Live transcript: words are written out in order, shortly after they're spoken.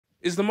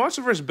Is the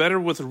Monsterverse better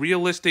with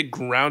realistic,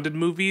 grounded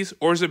movies,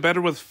 or is it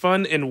better with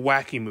fun and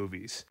wacky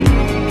movies?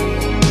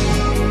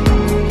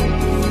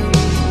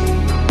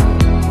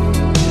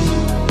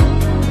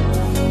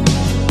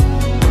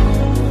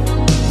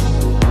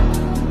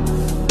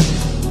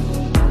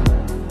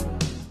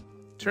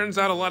 Turns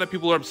out a lot of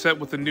people are upset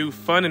with the new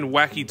fun and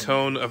wacky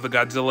tone of the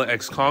Godzilla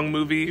x Kong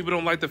movie. People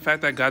don't like the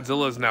fact that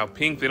Godzilla is now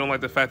pink. They don't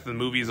like the fact that the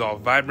movie is all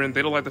vibrant.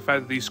 They don't like the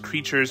fact that these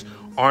creatures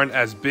aren't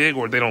as big,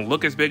 or they don't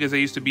look as big as they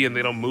used to be, and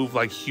they don't move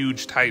like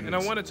huge titans. And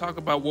I want to talk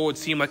about what would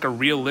seem like a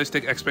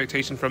realistic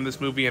expectation from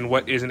this movie and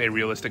what isn't a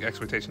realistic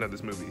expectation of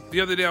this movie. The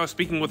other day I was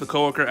speaking with a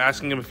coworker,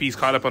 asking him if he's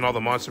caught up on all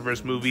the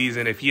Monsterverse movies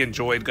and if he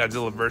enjoyed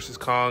Godzilla vs.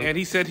 Kong, and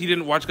he said he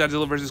didn't watch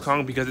Godzilla vs.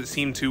 Kong because it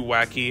seemed too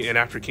wacky, and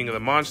after King of the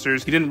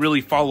Monsters, he didn't really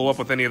follow up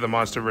with any of the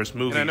Monsterverse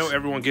movies. And I know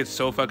everyone gets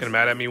so fucking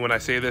mad at me when I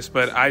say this,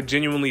 but I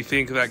genuinely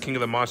think that King of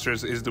the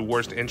Monsters is the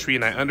worst entry,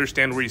 and I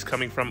understand where he's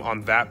coming from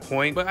on that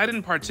point, but I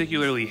didn't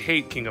particularly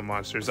hate King of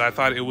Monsters. I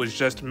thought it was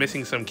just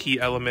missing some key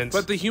elements,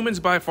 but the humans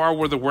by far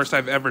were the worst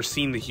I've ever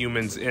seen the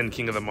humans in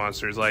King of the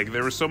Monsters. Like,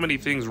 there were so many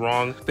things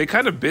wrong. They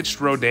kind of bitched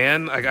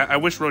Rodan. Like, I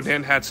wish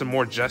Rodan had some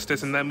more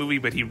justice in that movie,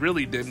 but he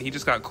really didn't. He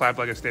just got clapped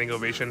like a standing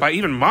ovation by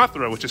even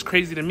Mothra, which is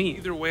crazy to me.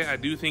 Either way, I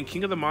do think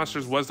King of the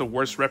Monsters was the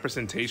worst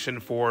representation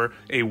for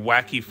a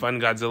wacky, fun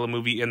Godzilla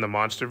movie in the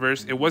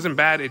Monsterverse. It wasn't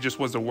bad, it just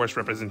was the worst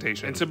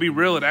representation. And to be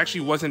real, it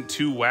actually wasn't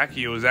too wacky.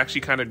 It was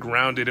actually kind of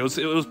grounded. It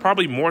was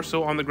probably more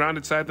so on the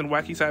grounded side than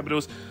wacky side, but it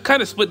was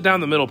kind of split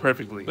down the middle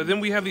perfectly. But then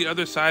we have the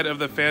other side of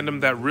the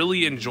fandom that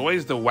really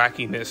enjoys the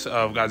wackiness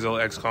of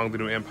Godzilla x Kong: The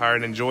New Empire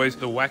and enjoys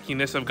the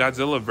wackiness of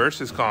Godzilla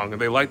vs. Kong.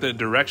 And they like the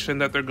direction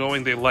that they're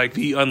going. They like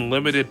the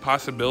unlimited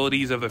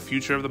possibilities of the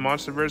future of the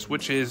Monsterverse,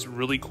 which is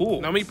really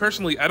cool. Now, me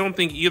personally, I don't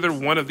think either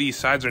one of these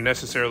sides are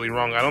necessarily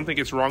wrong. I don't think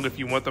it's wrong if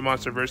you want the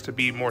Monsterverse to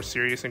be more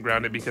serious and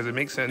grounded, because it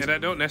makes sense. And I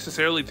don't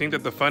necessarily think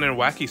that the fun and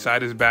wacky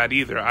side is bad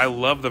either. I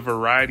love the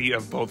variety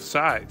of both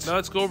sides. Now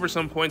let's go over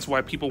some points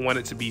why people want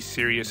it to be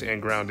serious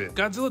and grounded.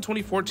 Godzilla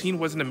 2014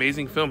 was an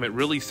amazing film. It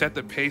really set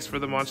the pace for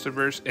the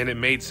Monsterverse, and it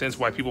made sense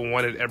why people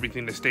wanted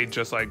everything to stay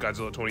just like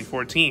Godzilla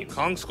 2014.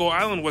 Kong Skull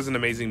Island was an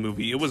amazing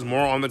movie. It was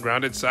more on the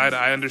grounded side.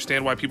 I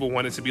understand why people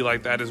want it to be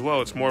like that as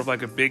well. It's more of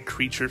like a big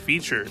creature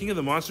feature. King of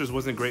the Monsters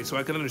wasn't great, so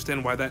I can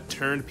understand why that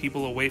turned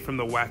people away from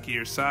the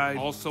wackier side.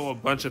 Also, a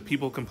bunch of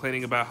people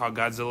complaining about how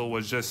Godzilla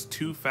was just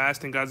too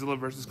fast in Godzilla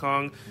vs.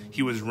 Kong.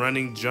 He was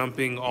running,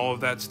 jumping, all of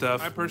that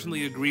stuff. I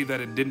personally agree that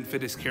it didn't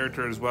fit his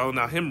character as well.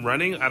 Now, him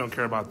running, I don't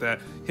care about that.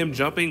 Him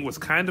jumping was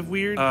kind of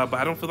weird, but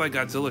I don't feel like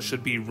Godzilla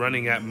should be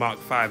running at Mach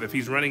 5. If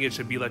he's running, it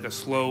should be like a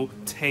slow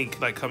tank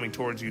like coming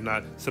towards you,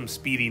 not some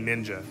speedy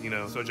ninja, you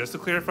know? So just to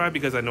clarify,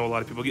 because I know a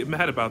lot of people get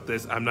mad about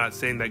this, I'm not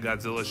saying that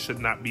Godzilla should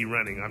not be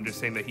running. I'm just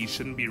saying that he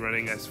shouldn't be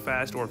running as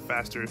fast or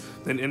faster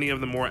than any of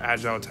the more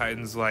agile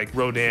titans like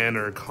Rodan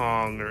or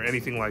Kong or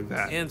anything like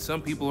that. And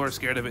some people are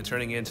scared of it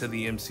turning into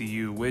the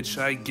MCU, which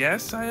I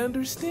guess I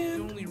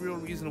understand. The only real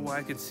reason why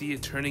I could see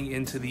it turning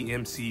into the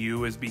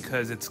MCU is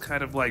because it's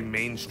kind of like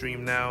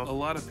mainstream now. A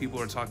lot of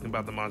people are talking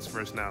about the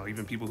Monsterverse now,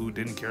 even people who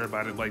didn't care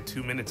about it like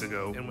 2 minutes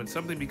ago. And when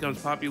something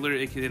becomes popular,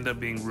 it can end up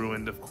being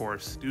ruined, of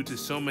course. Due to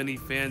so many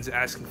fans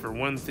asking for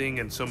one thing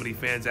and so many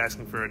fans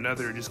asking for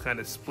another, it just kind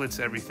of splits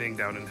everything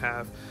down in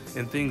half,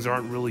 and things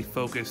aren't really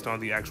focused on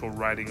the actual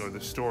writing or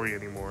the story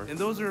anymore. And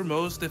those are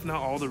most, if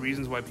not all, the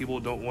reasons why people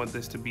don't want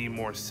this to be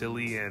more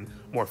silly and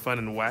more fun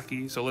and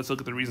wacky. So let's look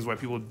at the reasons why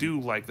people do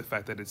like the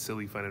fact that it's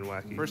silly, fun, and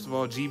wacky. First of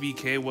all,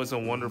 GVK was a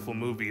wonderful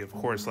movie. Of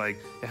course, like,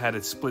 it had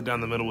it split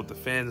down the middle with the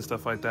fans and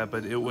stuff like that,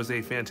 but it was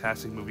a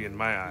fantastic movie in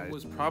my eyes. It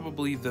was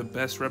probably the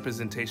best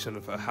representation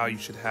of how you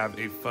should have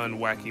a fun,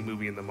 wacky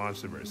movie in the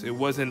Monsterverse. It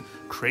wasn't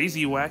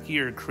crazy wacky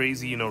or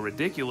crazy, you know,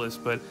 ridiculous,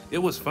 but it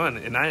was fun,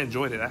 and I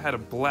enjoyed it. I had a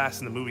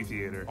blast in the movie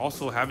theater.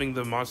 Also, having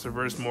the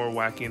Monsterverse more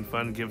wacky and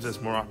fun gives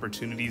us more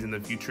opportunities in the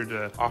future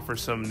to offer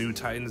some new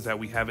titans that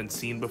we haven't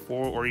seen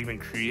before, or even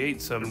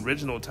create some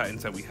original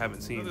titans that we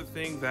haven't seen. Another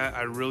thing that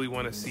I really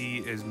want to see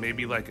is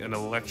maybe like an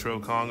Electro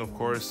Kong, of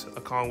course,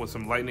 a Kong with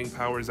some lightning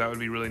powers. That would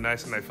be really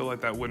nice, and I feel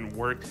like that wouldn't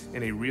work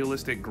in a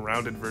realistic,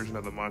 grounded version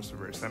of the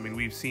Monsterverse. I mean,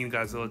 we've seen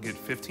Godzilla get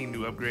 15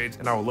 new upgrades,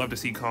 and I would love to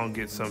see Kong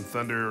get some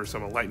thunder or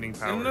some lightning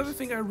powers. And another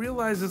thing I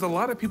realized is a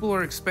lot of people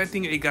are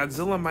expecting a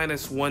Godzilla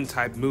 -1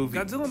 type movie.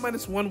 Godzilla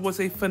 -1 was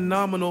a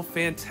phenomenal,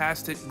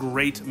 fantastic,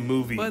 great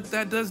movie, but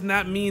that does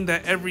not mean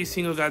that every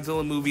single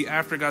Godzilla movie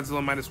after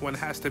Godzilla -1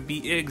 has to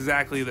be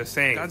exactly the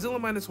same. Godzilla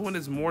 -1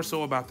 is more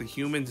so about the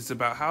humans. It's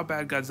about how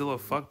bad Godzilla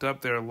fucked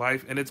up their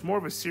life, and it's more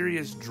of a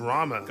serious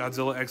drama.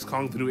 Godzilla x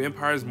Kong: The New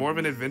Empire is more of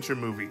an adventure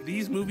movie.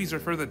 These movies are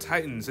for the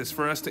titans. It's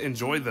for us to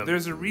enjoy them.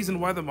 There's a reason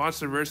why the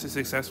Monsterverse is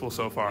successful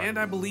so far, and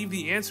I believe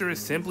the answer is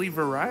simply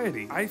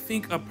variety. I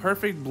think a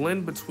perfect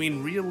blend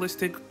between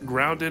realistic,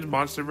 grounded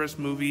Monsterverse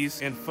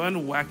movies and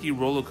fun, wacky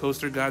roller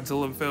coaster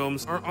Godzilla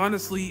films are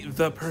honestly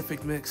the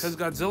perfect mix. Because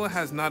Godzilla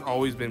has not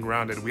always been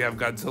grounded. We have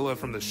Godzilla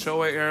from the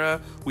Showa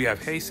era, we have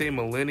Heisei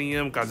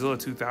Millennium, Godzilla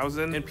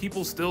 2000, and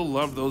people still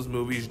love those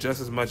movies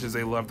just as much as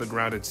they love the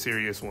grounded,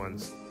 serious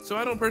ones. So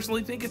I don't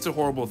personally think it's a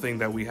horrible thing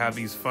that we have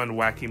these fun,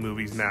 wacky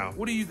movies now.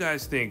 What do you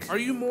guys think? Are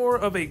you more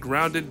of a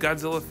grounded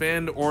Godzilla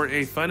fan or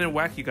a fun and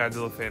wacky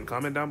Godzilla fan?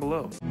 Comment down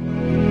below.